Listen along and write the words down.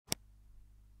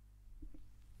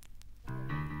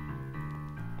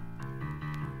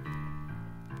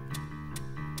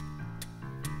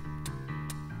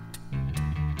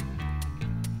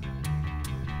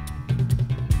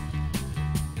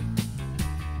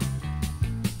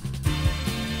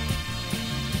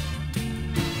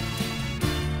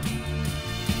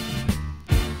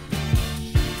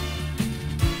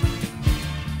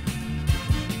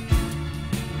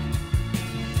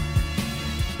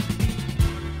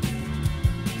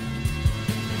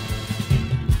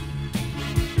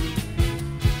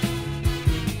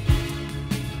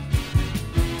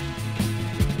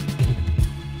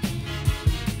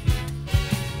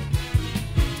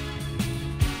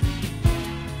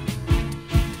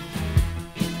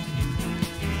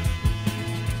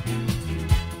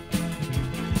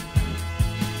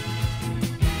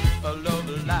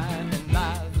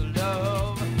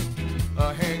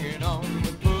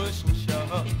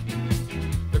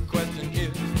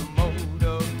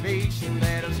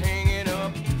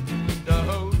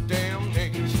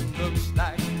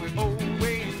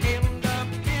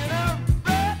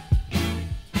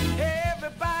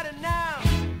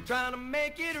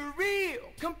real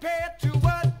compared to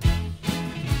what?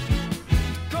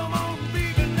 Come on,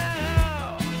 bigger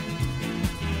now.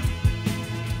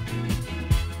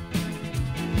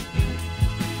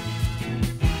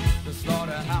 The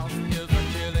slaughterhouse is a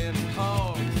killing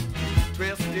hogs,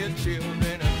 twisted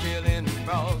children are killing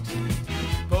frogs.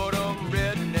 Put 'em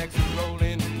rednecks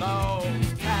rolling logs,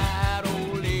 tired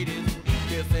old ladies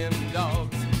kissing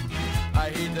dogs. I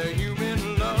hate the human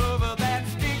love of that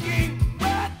stinking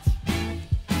butt.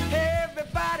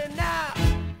 Everybody now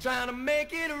trying to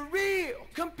make it real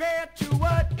compared to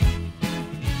what?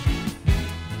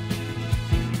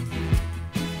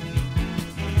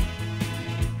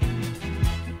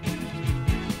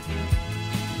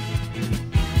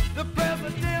 The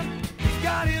president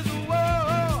got his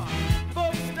war.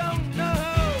 Folks don't know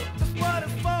just what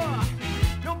it's for.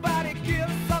 Nobody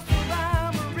gives us a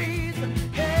rhyme or reason.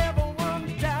 Ever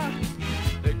wonder?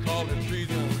 They call it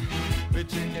treason. With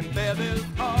chicken feathers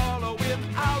all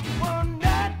without one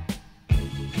nut.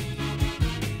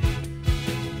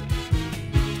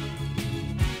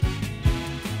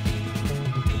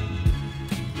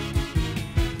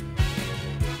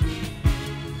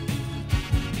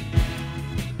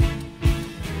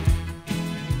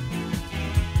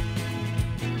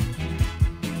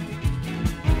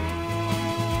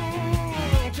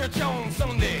 Church on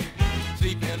Sunday,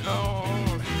 sleeping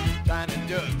on, trying to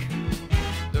duck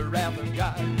the wrath of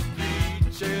God.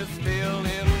 Preachers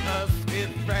filling us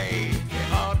with praise. They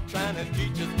are trying to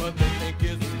teach us what they think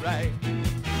is right.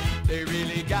 They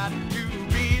really got to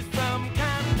be some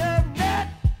kind of nut.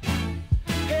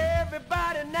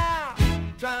 Everybody now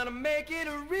trying to make it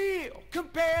real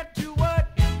compared to what?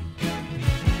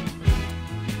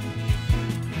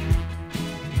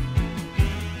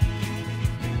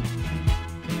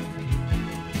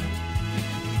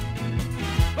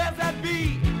 Where's that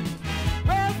bee?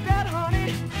 Where's that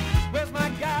honey? Where's my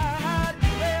God?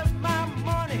 Where's my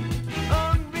money?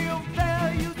 Unreal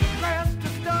values, crass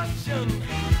distortion.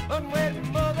 Unwed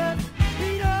mothers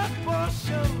need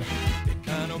abortion. It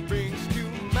kind of brings to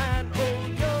mind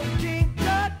old young King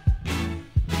Tut.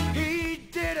 He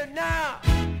did it now,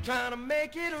 trying to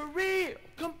make it real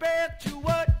compared to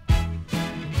what?